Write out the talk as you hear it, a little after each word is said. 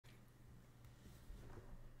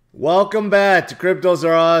Welcome back to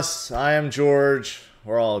CryptosRUs. I am George.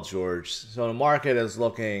 We're all George. So the market is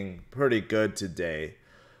looking pretty good today.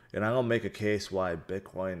 And I'm going to make a case why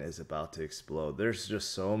Bitcoin is about to explode. There's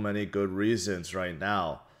just so many good reasons right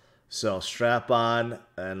now. So strap on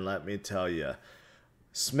and let me tell you.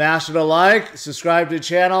 Smash the like, subscribe to the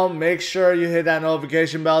channel. Make sure you hit that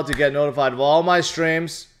notification bell to get notified of all my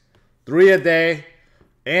streams. 3 a day.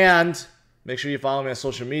 And make sure you follow me on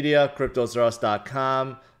social media,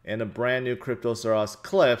 CryptosRUs.com. And the brand new CryptosRUs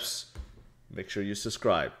clips. Make sure you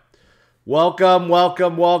subscribe. Welcome,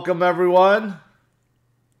 welcome, welcome everyone.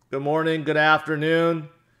 Good morning, good afternoon,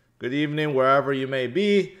 good evening, wherever you may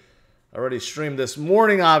be. I already streamed this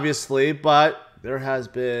morning, obviously, but there has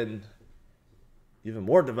been even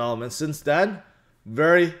more development since then.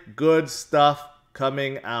 Very good stuff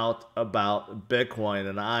coming out about Bitcoin,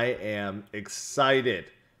 and I am excited.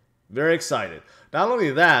 Very excited. Not only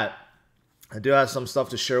that, I do have some stuff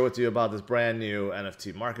to share with you about this brand new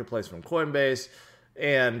NFT marketplace from Coinbase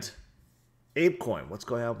and Ape Coin. What's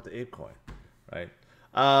going on with the Ape Coin, right?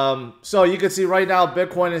 So you can see right now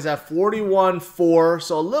Bitcoin is at 41.4,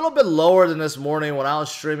 so a little bit lower than this morning. When I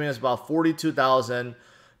was streaming, it's about 42,000.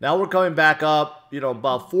 Now we're coming back up,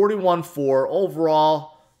 about 41.4.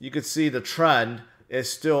 Overall, you can see the trend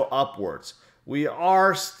is still upwards. We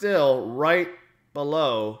are still right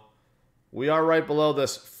below. We are right below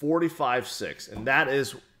this 45.6, and that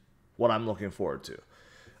is what I'm looking forward to.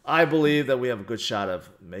 I believe that we have a good shot of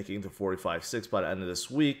making the 45.6 by the end of this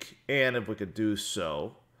week, and if we could do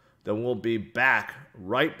so, then we'll be back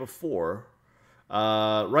right back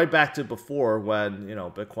to before when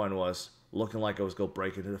Bitcoin was looking like it was going to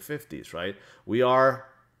break into the 50s, right? We are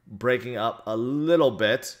breaking up a little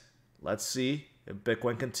bit. Let's see if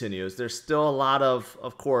Bitcoin continues. There's still a lot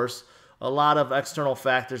of course, a lot of external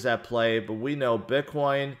factors at play, but we know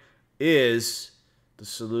Bitcoin is the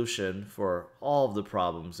solution for all of the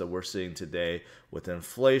problems that we're seeing today with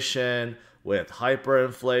inflation, with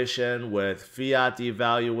hyperinflation, with fiat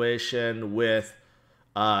devaluation, with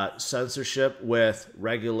censorship, with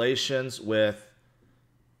regulations, with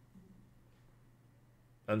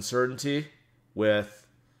uncertainty, with,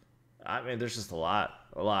 there's just a lot.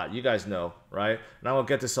 You guys know, right? And I'm going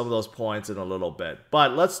to get to some of those points in a little bit.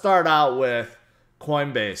 But let's start out with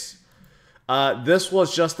Coinbase. This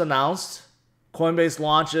was just announced. Coinbase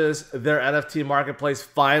launches their NFT marketplace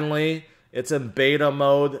finally. It's in beta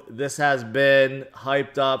mode. This has been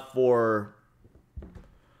hyped up for,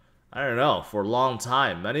 for a long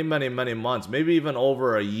time. Many, many, many months. Maybe even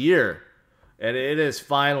over a year. And it is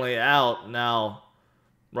finally out now.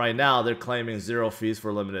 Right now, they're claiming 0 fees for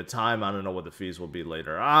a limited time. I don't know what the fees will be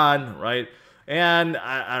later on, right? And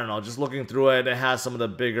I don't know, just looking through it, it has some of the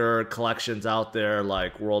bigger collections out there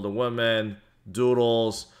like World of Women,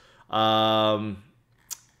 Doodles. They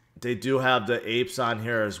do have the apes on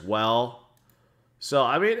here as well. So,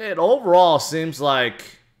 it overall seems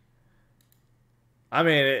like,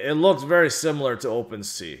 it looks very similar to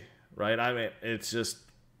OpenSea, right? It's just,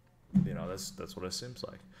 that's what it seems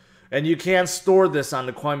like. And you can store this on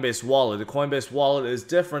the Coinbase wallet. The Coinbase wallet is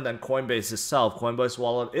different than Coinbase itself. Coinbase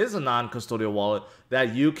wallet is a non-custodial wallet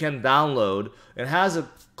that you can download. It has a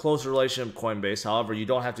close relationship with Coinbase. However, you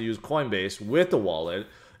don't have to use Coinbase with the wallet.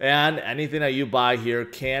 And anything that you buy here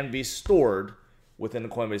can be stored within the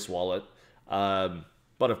Coinbase wallet.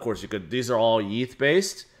 But of course, these are all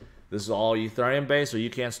ETH-based. This is all Ethereum-based, so you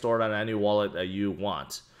can't store it on any wallet that you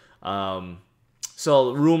want.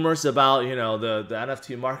 So rumors about, the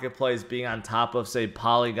NFT marketplace being on top of, say,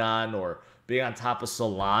 Polygon or being on top of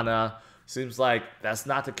Solana, seems like that's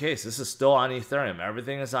not the case. This is still on Ethereum.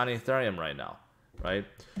 Everything is on Ethereum right now, right?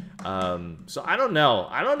 So I don't know.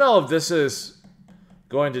 I don't know if this is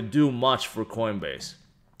going to do much for Coinbase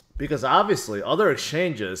because obviously other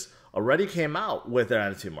exchanges already came out with their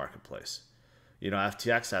NFT marketplace.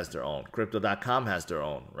 FTX has their own. Crypto.com has their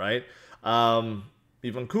own, right?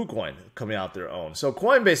 Even KuCoin coming out their own. So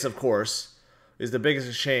Coinbase, of course, is the biggest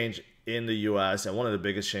exchange in the US and one of the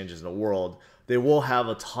biggest exchanges in the world. They will have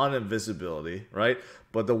a ton of visibility, right?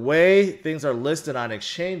 But the way things are listed on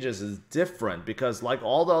exchanges is different because like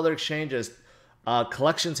all the other exchanges,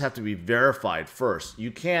 collections have to be verified first. You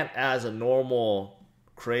can't, as a normal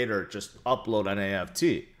creator, just upload an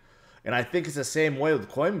NFT. And I think it's the same way with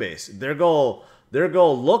Coinbase. They're going to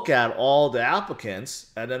look at all the applicants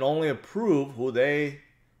and then only approve who they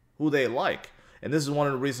like. And this is one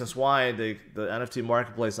of the reasons why the NFT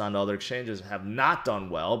marketplace on the other exchanges have not done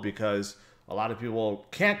well because a lot of people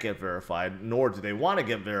can't get verified, nor do they want to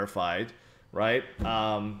get verified, right?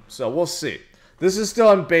 So we'll see. This is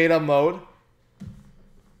still in beta mode.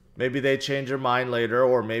 Maybe they change their mind later,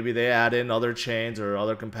 or maybe they add in other chains or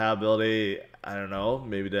other compatibility. I don't know.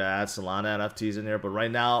 Maybe they add Solana NFTs in here, but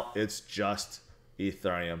right now it's just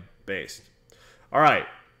Ethereum based. All right.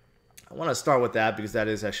 I want to start with that because that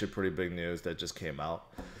is actually pretty big news that just came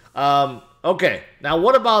out. Okay. Now,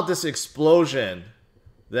 what about this explosion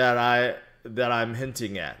that I'm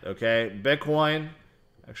hinting at? Okay. Bitcoin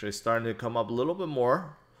actually starting to come up a little bit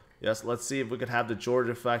more. Yes, let's see if we could have the George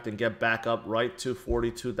effect and get back up right to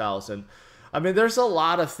 42,000. I mean, there's a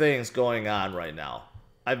lot of things going on right now.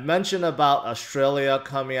 I've mentioned about Australia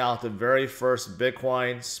coming out the very first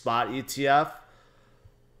Bitcoin spot ETF.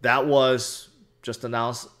 That was just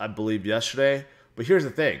announced, I believe, yesterday. But here's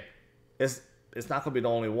the thing. It's not going to be the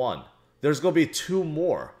only one. There's going to be 2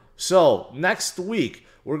 more. So next week,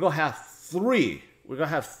 we're going to have 3. We're going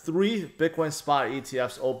to have 3 Bitcoin spot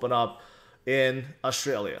ETFs open up in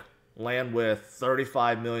Australia. Land with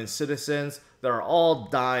 35 million citizens that are all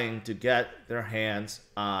dying to get their hands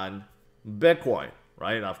on Bitcoin,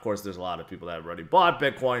 right? Now, of course, there's a lot of people that have already bought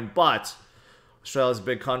Bitcoin, but Australia's a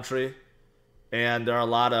big country, and there are a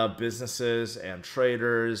lot of businesses and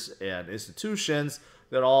traders and institutions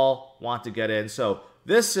that all want to get in. So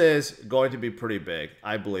this is going to be pretty big,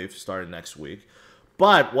 I believe, starting next week.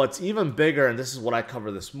 But what's even bigger, and this is what I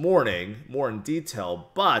covered this morning, more in detail,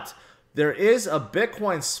 but there is a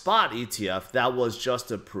Bitcoin spot ETF that was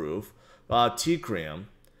just approved, Tcrium.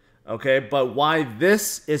 Okay, but why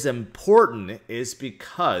this is important is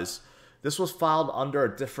because this was filed under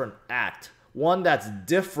a different act, one that's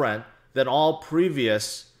different than all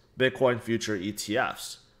previous Bitcoin future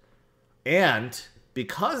ETFs. And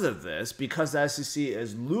because of this, because the SEC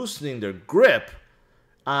is loosening their grip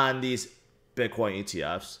on these Bitcoin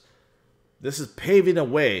ETFs, this is paving the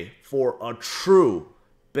way for a true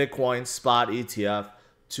Bitcoin spot ETF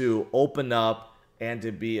to open up and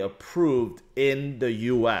to be approved in the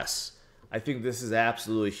US. I think this is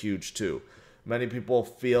absolutely huge too. Many people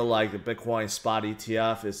feel like the Bitcoin spot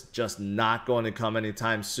ETF is just not going to come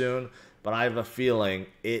anytime soon, but I have a feeling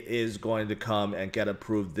it is going to come and get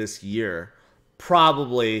approved this year.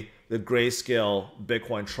 Probably the Grayscale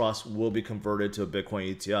Bitcoin Trust will be converted to a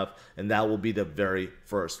Bitcoin ETF, and that will be the very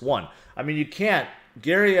first one. I mean, you can't,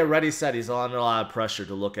 Gary already said he's under a lot of pressure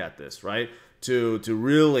to look at this, right? To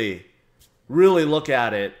really look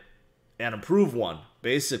at it and approve one,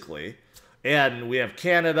 basically. And we have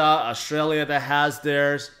Canada, Australia that has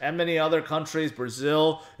theirs, and many other countries.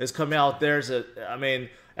 Brazil is coming out theirs. I mean,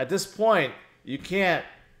 at this point, you can't,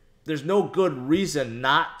 there's no good reason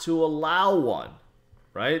not to allow one,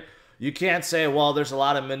 right? You can't say, well, there's a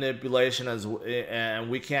lot of manipulation and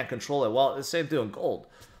we can't control it. Well, the same thing with gold.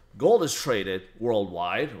 Gold is traded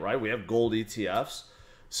worldwide, right? We have gold ETFs.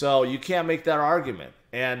 So you can't make that argument.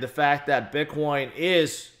 And the fact that Bitcoin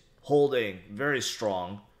is holding very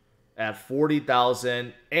strong at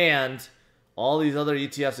 40,000 and all these other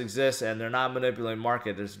ETFs exist and they're not manipulating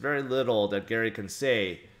market, there's very little that Gary can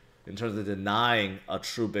say in terms of denying a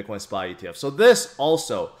true Bitcoin spot ETF. So this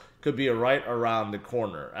also could be right around the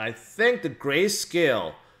corner. And I think the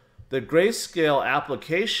grayscale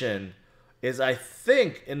application is, I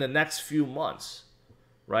think, in the next few months,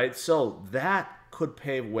 right? So that could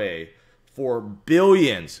pave way for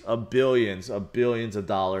billions of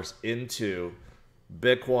dollars into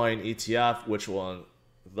Bitcoin ETF, which will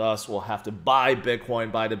thus will have to buy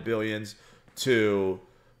Bitcoin by the billions to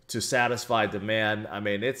satisfy demand. I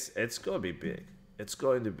mean, it's going to be big. It's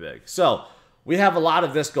going to be big. So we have a lot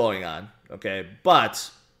of this going on, okay?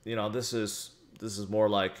 But you know, this is more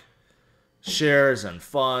like shares and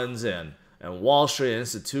funds and Wall Street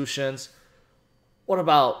institutions. What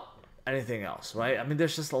about anything else, right? I mean,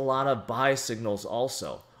 there's just a lot of buy signals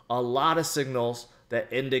also. A lot of signals that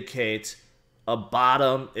indicate a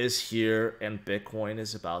bottom is here and Bitcoin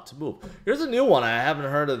is about to move. Here's a new one. I haven't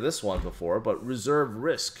heard of this one before, but reserve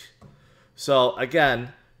risk. So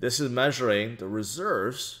again, this is measuring the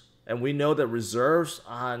reserves, and we know that reserves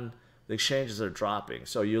on the exchanges are dropping.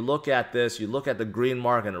 So you look at this, you look at the green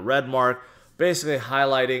mark and the red mark, basically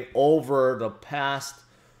highlighting over the past,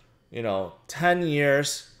 10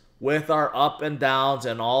 years with our up and downs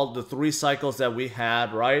and all the 3 cycles that we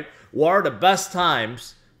had, right? What are the best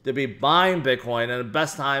times to be buying Bitcoin and the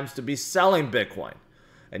best times to be selling Bitcoin?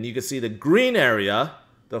 And you can see the green area,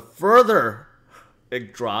 the further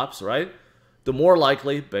it drops, right, the more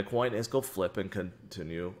likely Bitcoin is going to flip and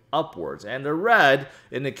continue upwards. And the red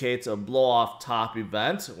indicates a blow-off top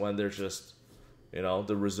event when there's just,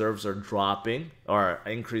 the reserves are dropping, or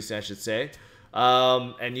increasing, I should say.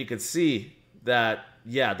 And you can see that,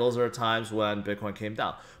 yeah, those are times when Bitcoin came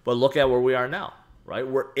down. But look at where we are now, right?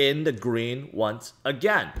 We're in the green once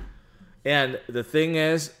again. And the thing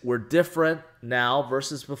is, we're different now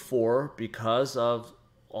versus before because of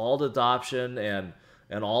all the adoption and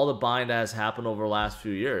all the buying that has happened over the last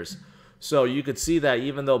few years. So you could see that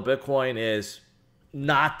even though Bitcoin is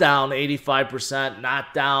not down 85%,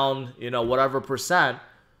 not down, whatever percent,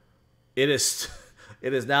 it is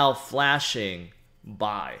now flashing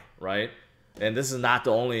buy, right? And this is not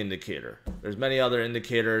the only indicator. There's many other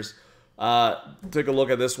indicators. Take a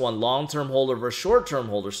look at this one, long-term holder versus short-term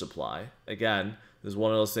holder supply. Again, this is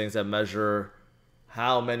one of those things that measure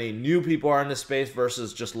how many new people are in the space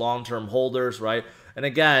versus just long-term holders, right? And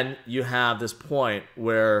again, you have this point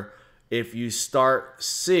where if you start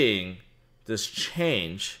seeing this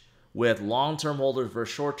change with long-term holders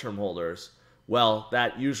versus short-term holders, well,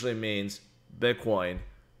 that usually means Bitcoin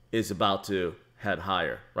is about to head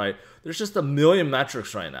higher, right? There's just a million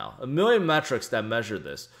metrics right now, a million metrics that measure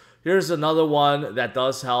this. Here's another one that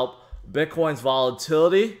does help. Bitcoin's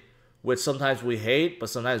volatility, which sometimes we hate, but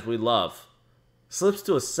sometimes we love, slips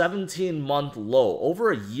to a 17-month low,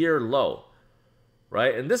 over a year low,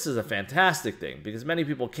 right? And this is a fantastic thing because many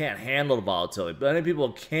people can't handle the volatility. Many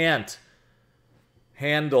people can't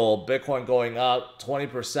handle Bitcoin going up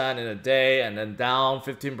 20% in a day and then down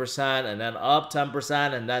 15% and then up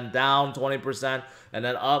 10% and then down 20% and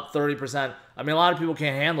then up 30%. I mean, a lot of people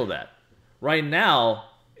can't handle that. Right now,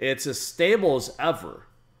 it's as stable as ever.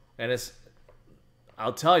 And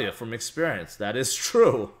I'll tell you from experience, that is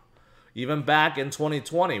true. Even back in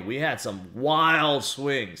 2020, we had some wild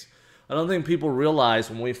swings. I don't think people realize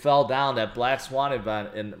when we fell down that Black Swan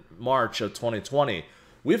event in March of 2020,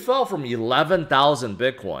 we fell from 11,000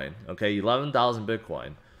 Bitcoin, okay, 11,000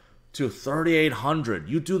 Bitcoin to 3,800.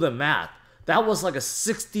 You do the math. That was like a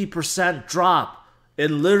 60% drop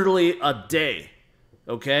in literally a day,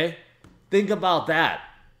 okay? Think about that.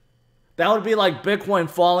 That would be like Bitcoin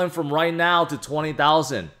falling from right now to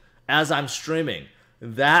 20,000 as I'm streaming.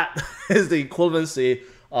 That is the equivalency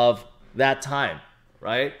of that time,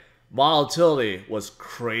 right? Volatility was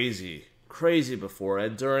crazy before.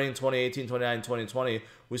 And during 2018, 2019, 2020,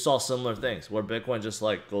 we saw similar things where Bitcoin just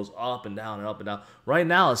like goes up and down and up and down. Right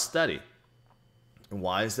now, it's steady. And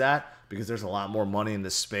why is that? Because there's a lot more money in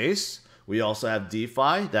this space. We also have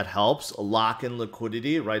DeFi that helps lock in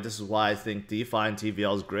liquidity, right? This is why I think DeFi and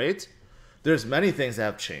TVL is great. There's many things that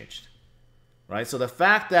have changed, right? So the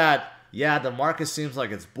fact that, yeah, the market seems like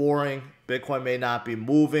it's boring, Bitcoin may not be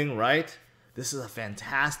moving, right? This is a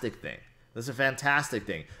fantastic thing. This is a fantastic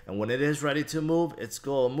thing. And when it is ready to move, it's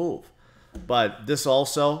going to move. But this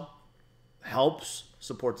also helps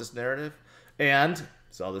support this narrative. And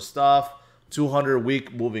this other stuff,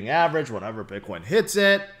 200-week moving average, whenever Bitcoin hits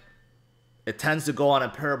it, it tends to go on a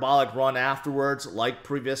parabolic run afterwards, like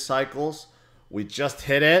previous cycles. We just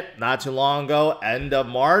hit it not too long ago, end of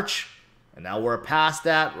March, and now we're past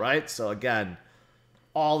that, right? So again,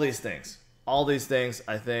 all these things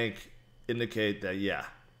I think indicate that, yeah,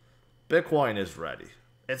 Bitcoin is ready.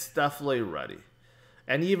 It's definitely ready.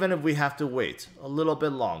 And even if we have to wait a little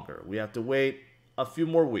bit longer, we have to wait a few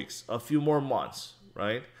more weeks, a few more months,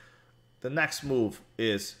 right? The next move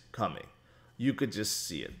is coming. You could just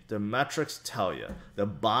see it. The metrics tell you. The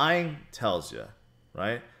buying tells you,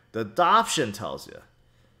 right? The adoption tells you.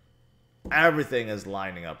 Everything is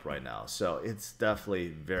lining up right now. So it's definitely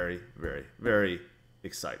very, very, very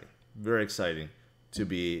exciting. Very exciting to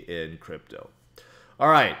be in crypto. All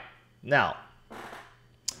right. Now,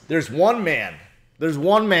 there's one man,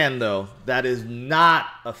 though, that is not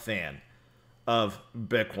a fan of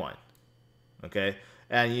Bitcoin. Okay?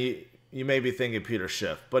 And you may be thinking Peter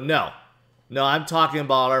Schiff, but no. No, I'm talking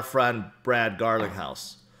about our friend Brad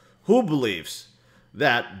Garlinghouse, who believes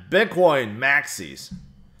that Bitcoin maxis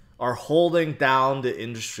are holding down the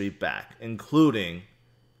industry back, including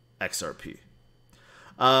XRP.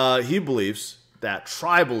 He believes that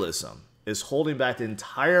tribalism is holding back the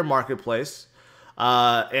entire marketplace,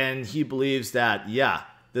 and he believes that, yeah,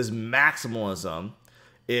 this maximalism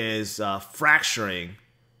is fracturing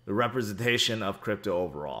the representation of crypto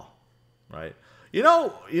overall, right? You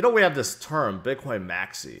know, we have this term, Bitcoin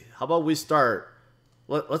maxi. How about we start,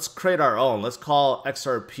 let's create our own. Let's call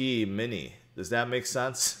XRP mini. Does that make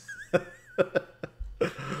sense?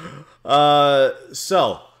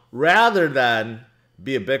 So rather than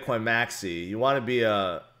be a Bitcoin maxi, you want to be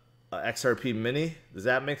a XRP mini. Does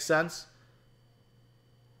that make sense?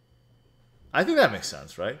 I think that makes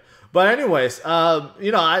sense, right? But anyways, I'm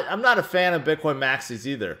not a fan of Bitcoin maxis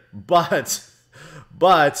either. But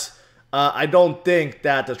I don't think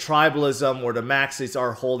that the tribalism or the maxis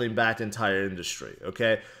are holding back the entire industry,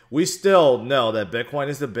 okay? We still know that Bitcoin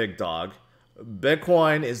is the big dog.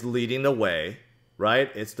 Bitcoin is leading the way,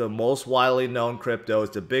 right? It's the most widely known crypto.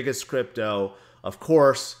 It's the biggest crypto. Of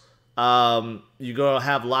course, you're going to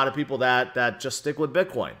have a lot of people that just stick with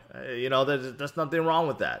Bitcoin. You know, there's nothing wrong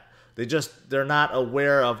with that. They're not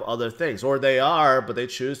aware of other things, or they are, but they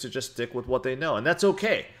choose to just stick with what they know. And that's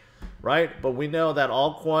okay, right? But we know that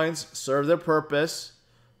altcoins serve their purpose.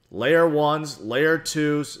 Layer 1s, Layer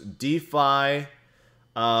 2s, DeFi,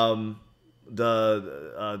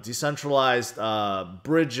 the decentralized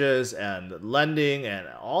bridges and lending and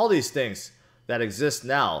all these things that exist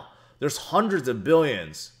now. There's hundreds of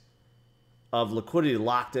billions of liquidity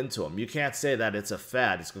locked into them. You can't say that it's a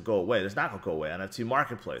fad. It's going to go away. It's not going to go away. NFT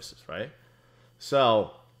marketplaces, right?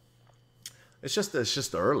 So it's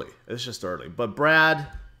just early. It's just early. But Brad,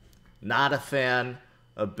 not a fan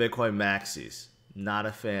of Bitcoin maxis. Not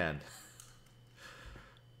a fan.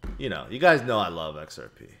 You know, you guys know I love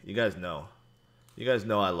XRP. You guys know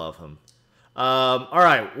I love him. All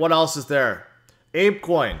right, what else is there?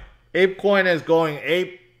 Apecoin. Apecoin is going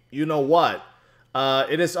ape. You know what?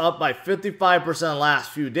 It is up by 55%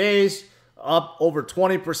 last few days, up over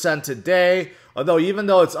 20% today. Although even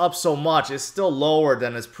though it's up so much, it's still lower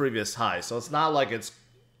than its previous high. So it's not like it's,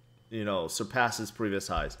 you know, surpasses previous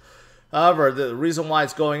highs. However, the reason why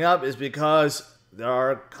it's going up is because there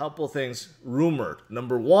are a couple things rumored.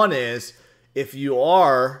 Number one is if you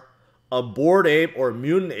are a Bored Ape or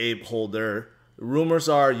Mutant Ape holder, rumors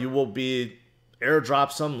are you will be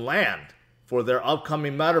airdrop some land for their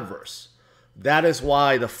upcoming metaverse. That is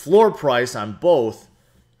why the floor price on both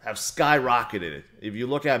have skyrocketed. If you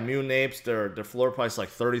look at Mutant Apes, their floor price is like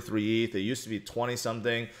 33 ETH. It used to be 20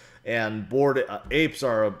 something, and Bored Apes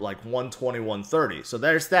are like 120, 130. So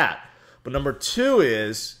there's that. But number two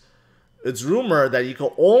is it's rumored that you can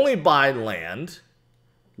only buy land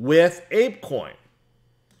with Apecoin.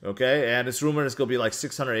 Okay, and it's rumored it's going to be like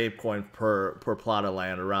 600 Apecoin per plot of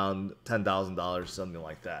land, around $10,000, something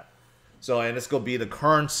like that. So, and it's going to be the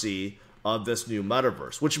currency of this new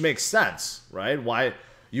metaverse, which makes sense, right? Why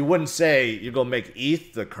you wouldn't say you're going to make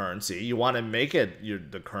ETH the currency. You want to make it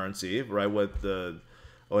the currency, right, with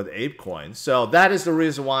Apecoin. So that is the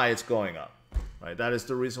reason why it's going up, right? That is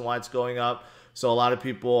the reason why it's going up. So a lot of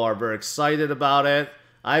people are very excited about it.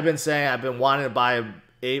 I've been wanting to buy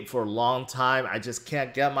Ape for a long time. I just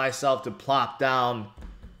can't get myself to plop down.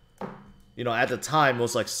 You know, at the time it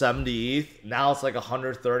was like 70 ETH. Now it's like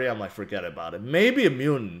 130. I'm like, forget about it. Maybe a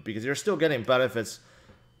Mutant, because you're still getting benefits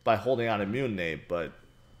by holding on a Mutant Ape. But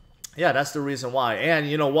yeah, that's the reason why. And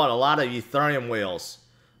you know what? A lot of Ethereum whales,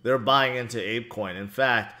 they're buying into Apecoin. In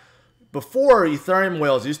fact, before Ethereum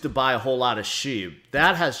whales used to buy a whole lot of sheep.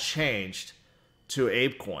 That has changed to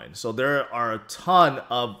Apecoin. So there are a ton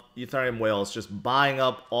of Ethereum whales just buying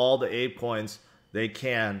up all the Apecoins they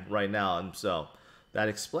can right now. And so that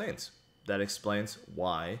explains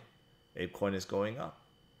why Apecoin is going up.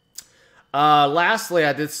 Lastly,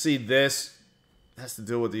 I did see this. It has to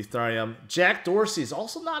do with Ethereum. Jack Dorsey is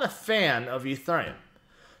also not a fan of Ethereum.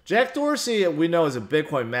 Jack Dorsey, we know, is a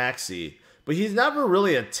Bitcoin maxi, but he's never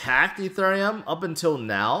really attacked Ethereum up until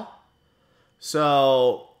now.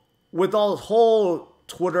 So with all the whole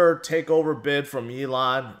Twitter takeover bid from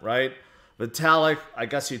Elon, right? Vitalik, I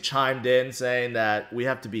guess he chimed in saying that we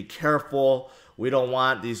have to be careful. We don't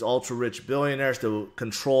want these ultra-rich billionaires to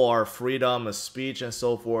control our freedom of speech and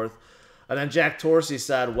so forth. And then Jack Dorsey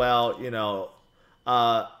said, well, you know,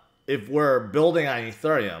 if we're building on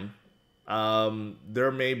Ethereum,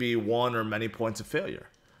 there may be one or many points of failure.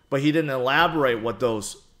 But he didn't elaborate what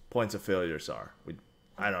those points of failures are.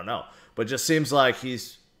 I don't know. But it just seems like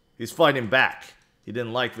he's fighting back. He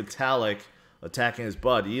didn't like Vitalik attacking his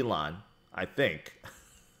bud, Elon, I think.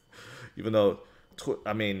 Even though,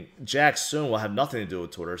 I mean, Jack soon will have nothing to do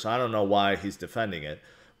with Twitter, so I don't know why he's defending it.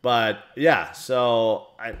 But, yeah, so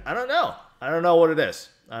I don't know. I don't know what it is.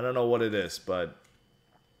 I don't know what it is, but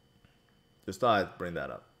just thought I'd bring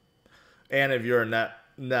that up. And if you're a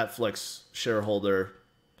Netflix shareholder,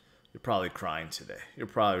 you're probably crying today. You're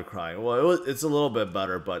probably crying. Well, it's a little bit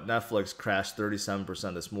better, but Netflix crashed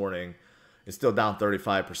 37% this morning. It's still down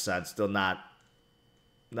 35%. Still not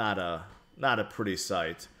a pretty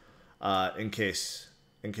sight. In case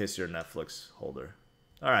you're a Netflix holder.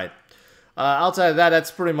 All right. Outside of that, that's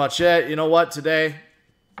pretty much it. You know what? Today,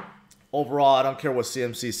 overall, I don't care what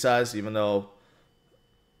CMC says, even though,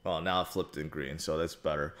 well, now it flipped in green, so that's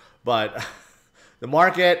better. But the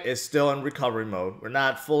market is still in recovery mode. We're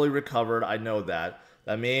not fully recovered. I know that.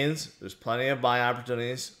 That means there's plenty of buying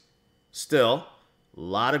opportunities still. A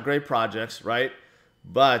lot of great projects, right?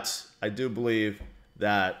 But I do believe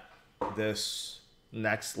that this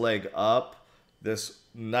next leg up, this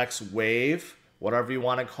next wave, whatever you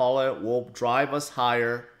want to call it, will drive us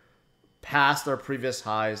higher past our previous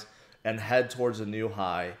highs and head towards a new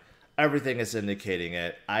high. Everything is indicating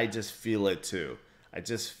it. I just feel it too. I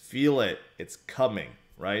just feel it. It's coming,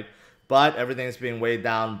 right? But everything is being weighed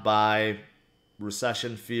down by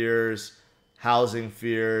recession fears, housing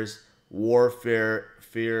fears, warfare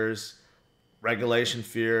fears, regulation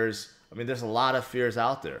fears. I mean, there's a lot of fears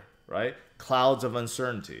out there, right? Clouds of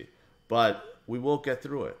uncertainty. But we will get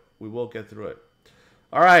through it. We will get through it.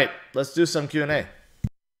 All right, let's do some Q&A.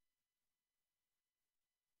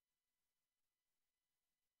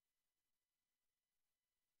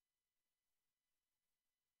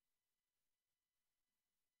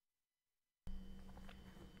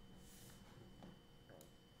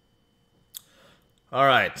 All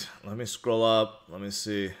right, let me scroll up. Let me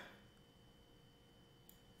see.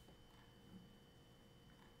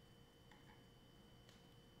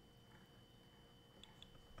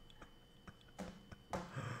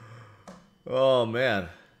 Oh, man.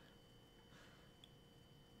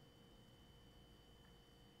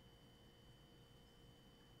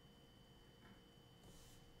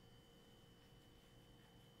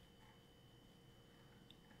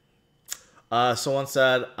 Someone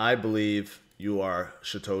said, I believe you are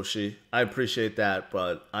Satoshi. I appreciate that,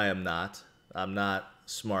 but I am not. I'm not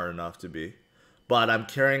smart enough to be. But I'm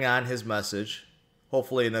carrying on his message,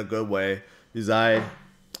 hopefully in a good way, because I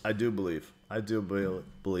do believe. I do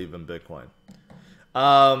believe in Bitcoin.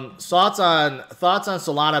 Thoughts on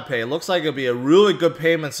Solana Pay. It looks like it'll be a really good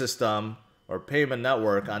payment system or payment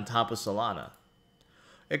network on top of Solana.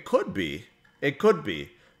 It could be. It could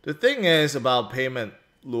be. The thing is about payment,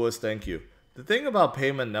 Lewis, thank you. The thing about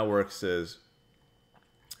payment networks is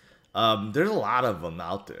there's a lot of them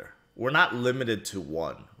out there. We're not limited to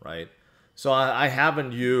one, right? So I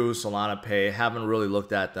haven't used Solana Pay, haven't really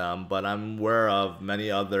looked at them, but I'm aware of many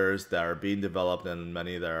others that are being developed and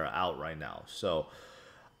many that are out right now. So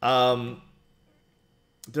there's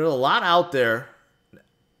a lot out there,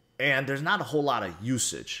 and there's not a whole lot of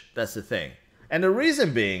usage. That's the thing. And the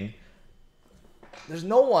reason being, there's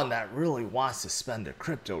no one that really wants to spend their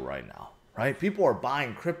crypto right now, right? People are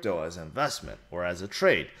buying crypto as an investment or as a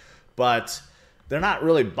trade, but they're not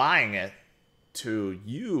really buying it to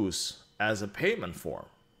use as a payment form,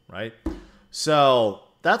 right? So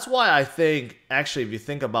that's why I think, actually, if you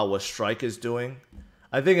think about what Strike is doing,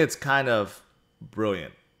 I think it's kind of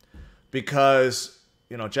brilliant. Because,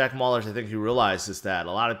 you know, Jack Mallers, I think he realizes that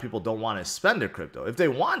a lot of people don't want to spend their crypto. If they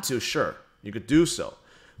want to, sure, you could do so.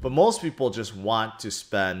 But most people just want to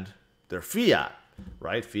spend their fiat,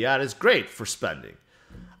 right? Fiat is great for spending.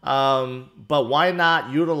 But why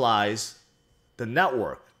not utilize the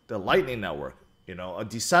network, the Lightning Network, you know, a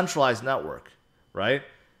decentralized network, right?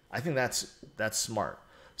 I think that's smart.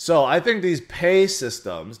 So I think these pay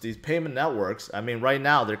systems, these payment networks, I mean, right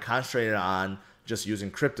now they're concentrated on just using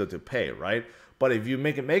crypto to pay, right? But if you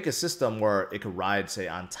make a system where it could ride, say,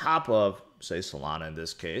 on top of, say, Solana in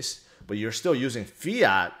this case, but you're still using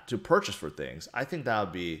fiat to purchase for things, I think that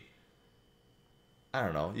would be, I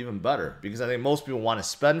don't know, even better. Because I think most people want to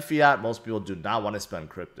spend fiat. Most people do not want to spend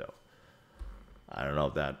crypto. I don't know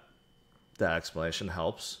if that explanation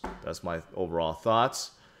helps. That's my overall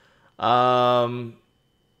thoughts. What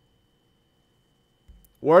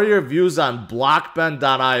are your views on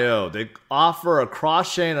Blockben.io? They offer a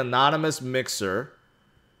cross-chain anonymous mixer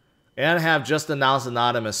and have just announced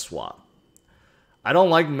anonymous swap. I don't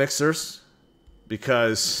like mixers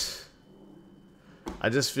because I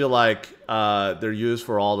just feel like they're used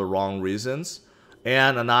for all the wrong reasons.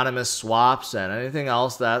 And anonymous swaps and anything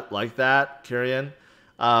else like that, Kyrian,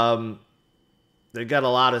 they get a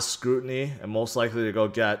lot of scrutiny and most likely to go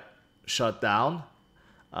get shut down,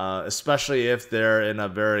 especially if they're in a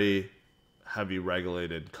very heavy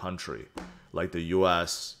regulated country like the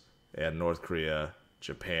US and North Korea,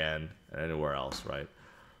 Japan, and anywhere else, right?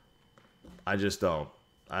 I just don't.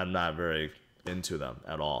 I'm not very into them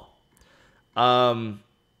at all.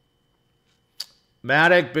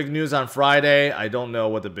 Matic, big news on Friday. I don't know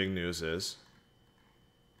what the big news is.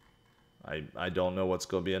 I don't know what's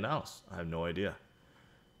going to be announced. I have no idea.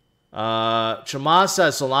 Chamath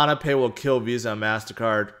says Solana Pay will kill Visa and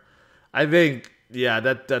MasterCard. I think, yeah,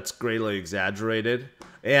 that's greatly exaggerated.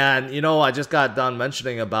 And, you know, I just got done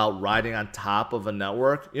mentioning about riding on top of a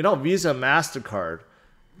network. You know, Visa and MasterCard,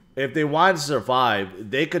 if they wanted to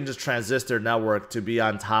survive, they can just transist their network to be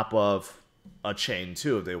on top of a chain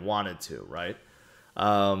too if they wanted to, right?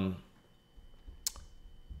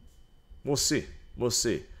 We'll see. We'll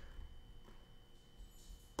see.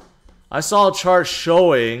 I saw a chart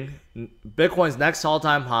showing Bitcoin's next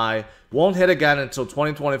all-time high won't hit again until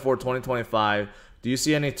 2024, 2025. Do you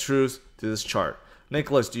see any truth to this chart?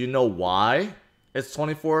 Nicholas, do you know why? it's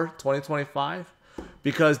 2025?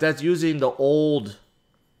 Because that's using the old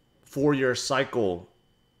 4-year cycle,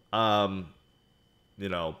 you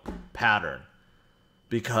know, pattern.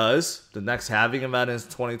 Because the next halving event is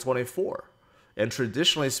 2024. And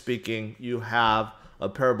traditionally speaking, you have a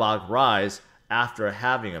parabolic rise after a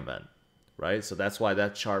halving event, right? So that's why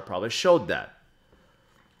that chart probably showed that.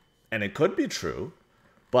 And it could be true,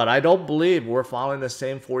 but I don't believe we're following the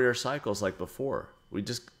same 4-year cycles like before.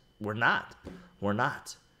 We're not,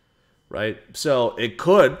 right? So we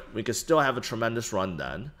could still have a tremendous run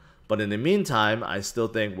then, but in the meantime, I still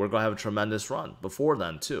think we're gonna have a tremendous run before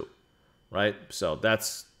then too, right? So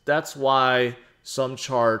that's why some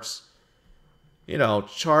charts, you know,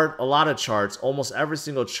 a lot of charts, almost every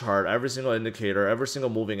single chart, every single indicator, every single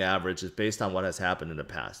moving average is based on what has happened in the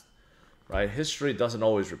past, right? History doesn't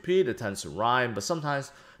always repeat, it tends to rhyme, but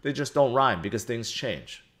sometimes they just don't rhyme because things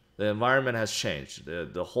change. The environment has changed.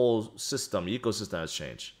 The whole system, ecosystem has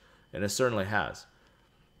changed. And it certainly has.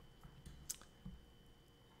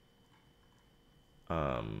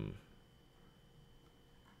 I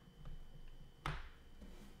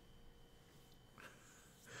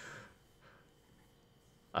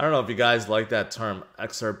don't know if you guys like that term,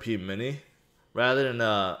 XRP mini. Rather than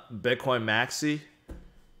a Bitcoin maxi,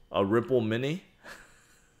 a Ripple mini.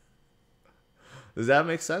 Does that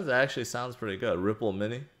make sense? That actually sounds pretty good. Ripple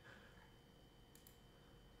mini.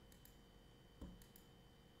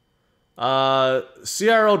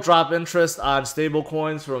 CRO drop interest on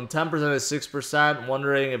stablecoins from 10% to 6%,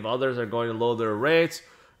 wondering if others are going to lower their rates,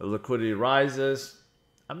 if liquidity rises.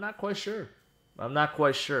 I'm not quite sure.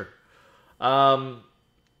 You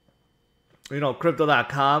know,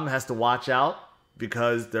 Crypto.com has to watch out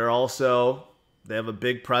because they have a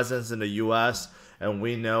big presence in the US, and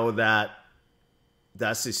we know that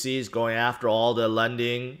the SEC is going after all the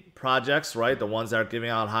lending projects, right? The ones that are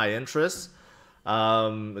giving out high interest.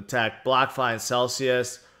 Attack BlockFi and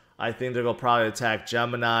Celsius. I think they're going to probably attack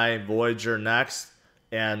Gemini, Voyager next.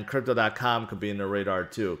 And Crypto.com could be in the radar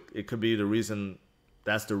too. It could be the reason,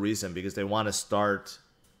 that's the reason, because they want to start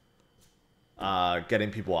getting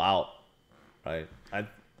people out, right? I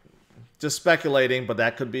just speculating, but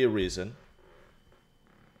that could be a reason.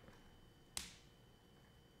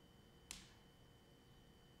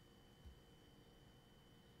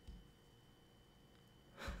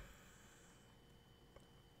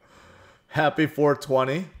 Happy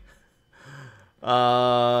 420.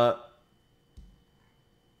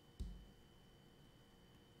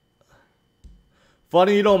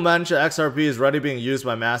 Funny you don't mention XRP is already being used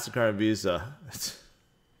by MasterCard and Visa.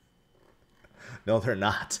 No, they're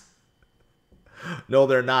not. No,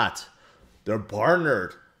 they're not. They're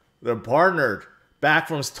partnered. They're partnered back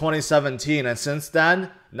from 2017. And since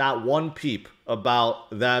then, not one peep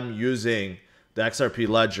about them using the XRP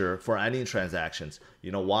ledger for any transactions.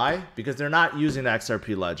 You know why? Because they're not using the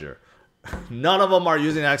XRP ledger. None of them are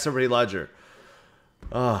using the XRP ledger.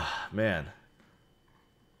 Oh, man.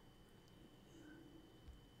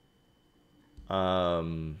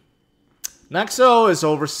 Nexo is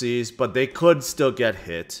overseas, but they could still get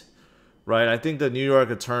hit, right? I think the New York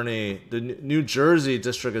attorney, the New Jersey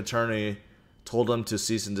district attorney told them to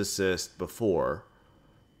cease and desist before.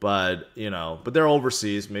 But, you know, but they're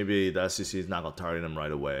overseas. Maybe the SEC is not going to target them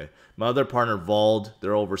right away. My other partner, Vauld,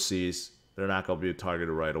 they're overseas. They're not going to be targeted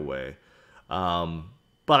right away. But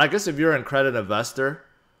I guess if you're an accredited investor,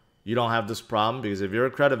 you don't have this problem. Because if you're a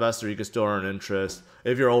accredited investor, you can still earn interest.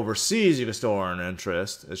 If you're overseas, you can still earn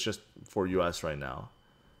interest. It's just for US right now.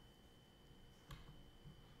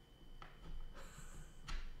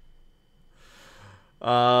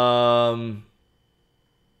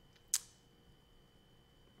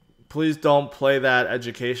 Please don't play that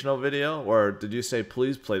educational video. Or did you say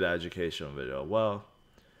please play that educational video? Well,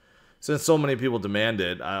 since so many people demand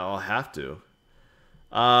it, I'll have to.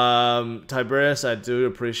 Tiberius, I do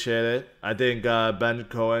appreciate it. I think Ben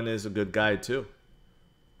Cohen is a good guy too.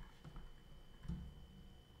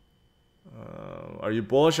 Are you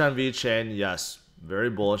bullish on VeChain? Yes, very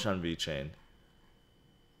bullish on VeChain.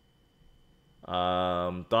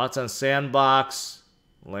 Thoughts on Sandbox?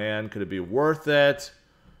 Land, could it be worth it?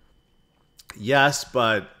 Yes,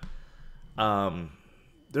 but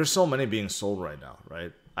there's so many being sold right now,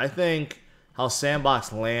 right? I think how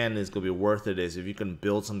Sandbox land is going to be worth it is if you can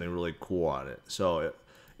build something really cool on it. So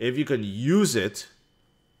if you can use it,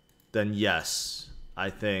 then yes, I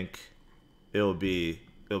think it'll be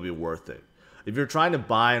worth it. If you're trying to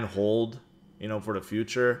buy and hold, you know, for the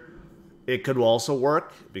future, it could also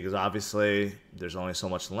work because obviously there's only so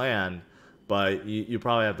much land, but you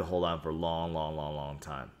probably have to hold on for a long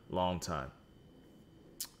time.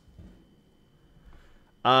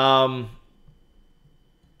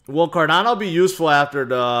 Will Cardano be useful after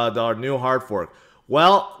the new hard fork?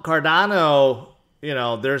 Well, Cardano, you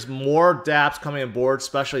know, there's more dApps coming aboard,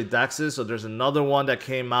 especially DEXs. So there's another one that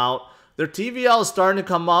came out. Their TVL is starting to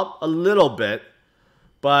come up a little bit.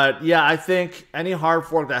 But yeah, I think any hard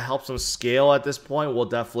fork that helps them scale at this point will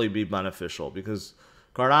definitely be beneficial, because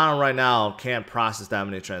Cardano right now can't process that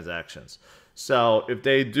many transactions. So if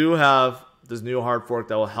they do have this new hard fork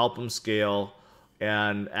that will help them scale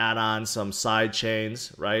and add on some side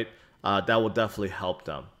chains, right? That will definitely help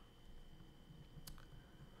them.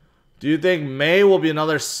 Do you think May will be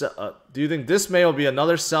another? Do you think this May will be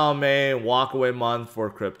another sell May walk away month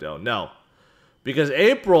for crypto? No, because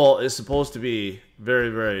April is supposed to be very,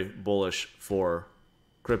 very bullish for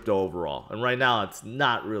crypto overall, and right now it's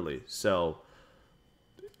not really. So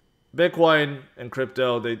Bitcoin and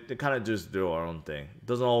crypto, they kind of just do our own thing. It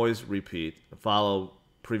doesn't always repeat, follow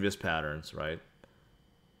previous patterns, right?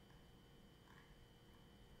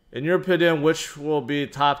 In your opinion, which will be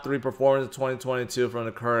top 3 performers in 2022 from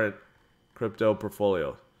the current crypto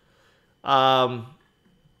portfolio?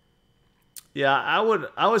 Yeah, I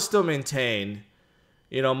would still maintain,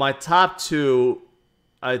 you know, my top 2,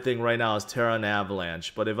 I think right now is Terra and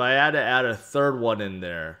Avalanche. But if I had to add a third one in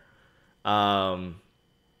there, probably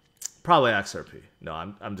XRP. No,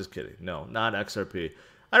 I'm just kidding. No, not XRP.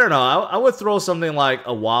 I don't know. I would throw something like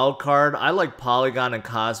a wild card. I like Polygon and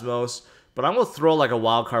Cosmos. But I'm going to throw like a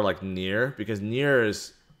wild card like Near, because Near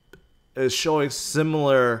is showing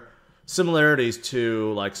similarities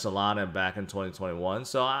to like Solana back in 2021.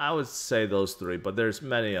 So I would say those 3, but there's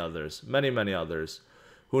many others, many others.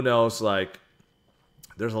 Who knows? Like,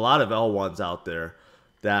 there's a lot of L1s out there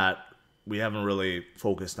that we haven't really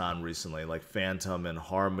focused on recently, like Phantom and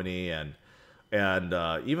Harmony and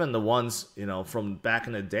even the ones, you know, from back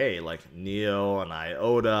in the day, like Neo and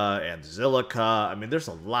IOTA and Zilliqa. I mean, there's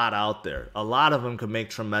a lot out there. A lot of them could make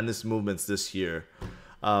tremendous movements this year.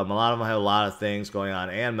 A lot of them have a lot of things going on,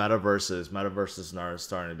 and metaverses are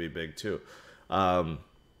starting to be big too.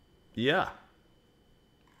 Yeah.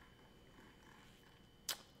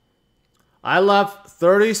 I left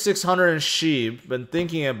 3,600 in SHIB. Been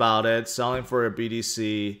thinking about it, selling for a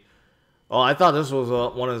BTC. Oh, I thought this was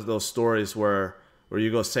one of those stories where you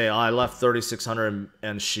go say, oh, I left 3,600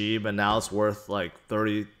 in SHIB and now it's worth like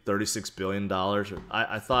 $36 billion.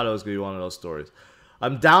 I thought it was going to be one of those stories.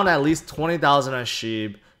 I'm down at least 20,000 on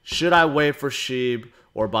SHIB. Should I wait for SHIB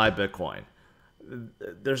or buy Bitcoin?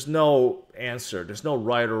 There's no answer. There's no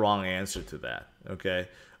right or wrong answer to that, okay?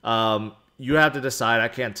 You have to decide. I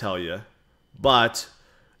can't tell you. But,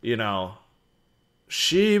 you know,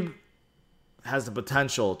 SHIB has the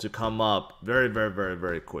potential to come up very, very, very,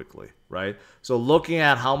 very quickly, right? So looking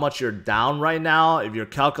at how much you're down right now, if you're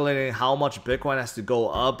calculating how much Bitcoin has to go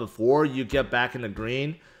up before you get back in the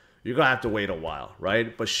green, you're going to have to wait a while,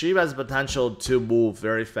 right? But SHIB has the potential to move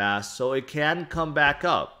very fast, so it can come back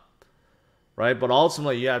up, right? But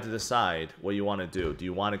ultimately, you have to decide what you want to do. Do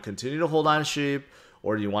you want to continue to hold on SHIB,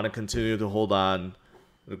 or do you want to continue to hold on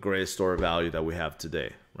the greatest store of value that we have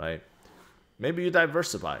today, right? Maybe you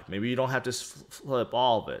diversify. Maybe you don't have to flip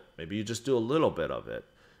all of it. Maybe you just do a little bit of it.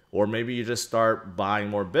 Or maybe you just start buying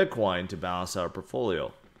more Bitcoin to balance out a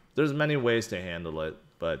portfolio. There's many ways to handle it,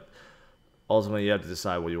 but ultimately you have to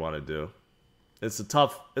decide what you want to do. It's a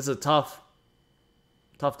tough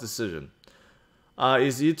decision.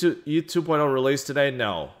 Is E 2.0 released today?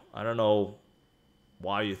 No. I don't know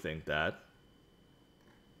why you think that.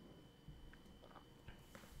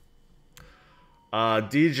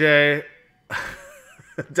 DJ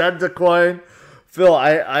DentaCoin. Phil,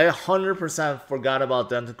 I 100% forgot about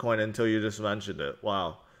DentaCoin until you just mentioned it.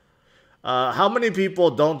 Wow. How many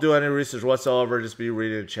people don't do any research whatsoever, just be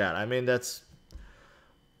reading the chat? I mean, that's...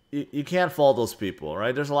 You can't fault those people,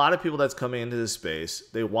 right? There's a lot of people that's coming into this space.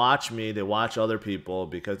 They watch me, they watch other people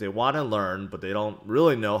because they want to learn, but they don't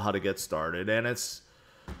really know how to get started. And it's,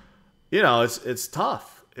 you know, it's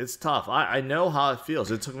tough. It's tough. I know how it feels.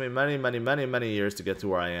 It took me many years to get to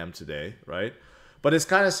where I am today, right? But it's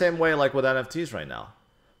kind of the same way like with NFTs right now,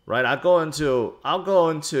 right? I'll go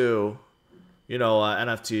into you know, an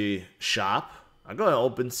NFT shop. I go to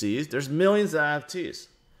OpenSeas. There's millions of NFTs.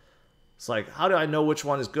 It's like, how do I know which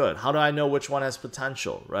one is good? How do I know which one has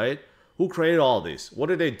potential, right? Who created all these? What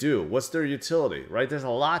do they do? What's their utility, right? There's a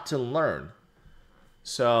lot to learn.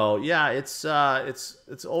 So yeah, it's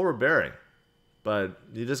overbearing. But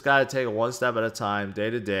you just got to take it one step at a time, day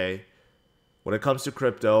to day. When it comes to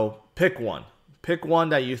crypto, pick one. Pick one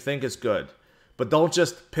that you think is good. But don't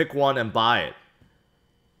just pick one and buy it.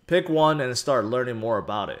 Pick one and start learning more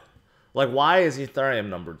about it. Like, why is Ethereum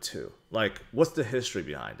number 2? Like, what's the history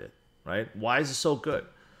behind it, right? Why is it so good?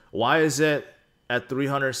 Why is it at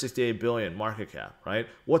 368 billion market cap, right?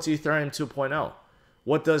 What's Ethereum 2.0?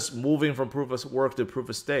 What does moving from proof of work to proof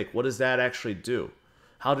of stake, what does that actually do?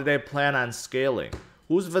 How do they plan on scaling?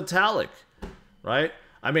 Who's Vitalik, right?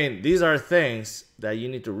 I mean, these are things that you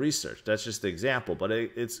need to research. That's just the example, but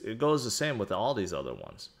it goes the same with all these other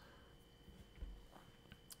ones.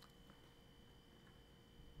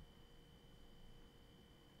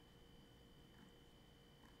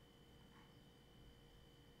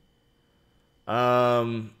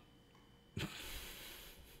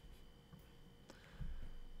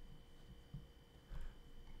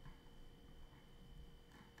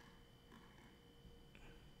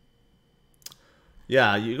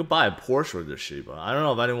 Yeah, you could buy a Porsche with the Shiba. I don't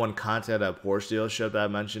know if anyone contacted that Porsche dealership that I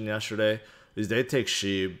mentioned yesterday. Is they take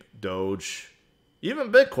Shiba, Doge, even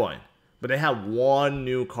Bitcoin. But they have one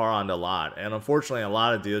new car on the lot. And unfortunately, a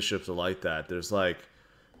lot of dealerships are like that. There's like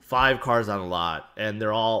 5 cars on the lot, and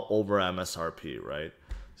they're all over MSRP, right?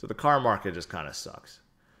 So the car market just kind of sucks.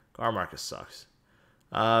 Car market sucks.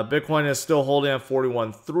 Bitcoin is still holding at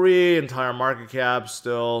 41.3. Entire market cap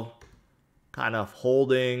still kind of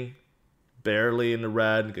holding. Barely in the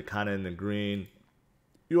red, kind of in the green.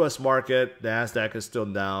 U.S. market, NASDAQ is still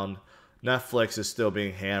down. Netflix is still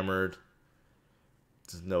being hammered.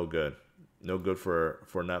 This is no good. No good for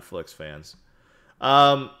Netflix fans.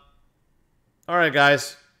 All right,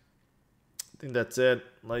 guys. I think that's it.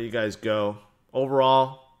 Let you guys go.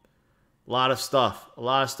 Overall, a lot of stuff. A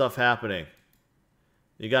lot of stuff happening.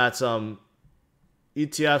 You got some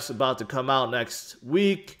ETFs about to come out next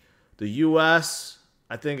week. The U.S.,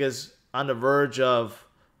 I think, is on the verge of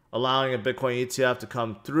allowing a Bitcoin ETF to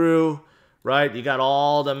come through, right? You got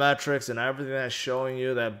all the metrics and everything that's showing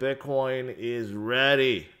you that Bitcoin is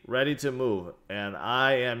ready to move. And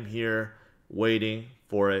I am here waiting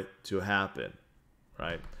for it to happen,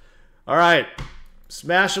 right? All right.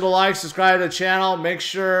 Smash the like, subscribe to the channel. Make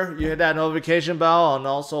sure you hit that notification bell and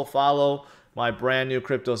also follow my brand new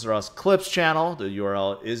CryptosRUs Clips channel. The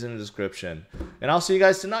URL is in the description. And I'll see you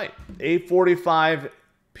guys tonight, 8:45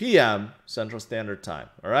 p.m. Central Standard Time.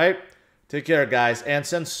 All right? Take care, guys. And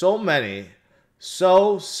since so many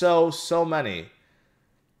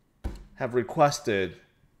have requested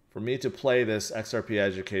for me to play this XRP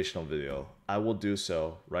educational video, I will do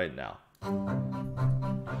so right now.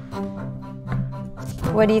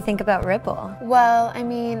 What do you think about Ripple? Well, I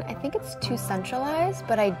mean, I think it's too centralized,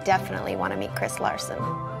 but I definitely want to meet Chris Larson.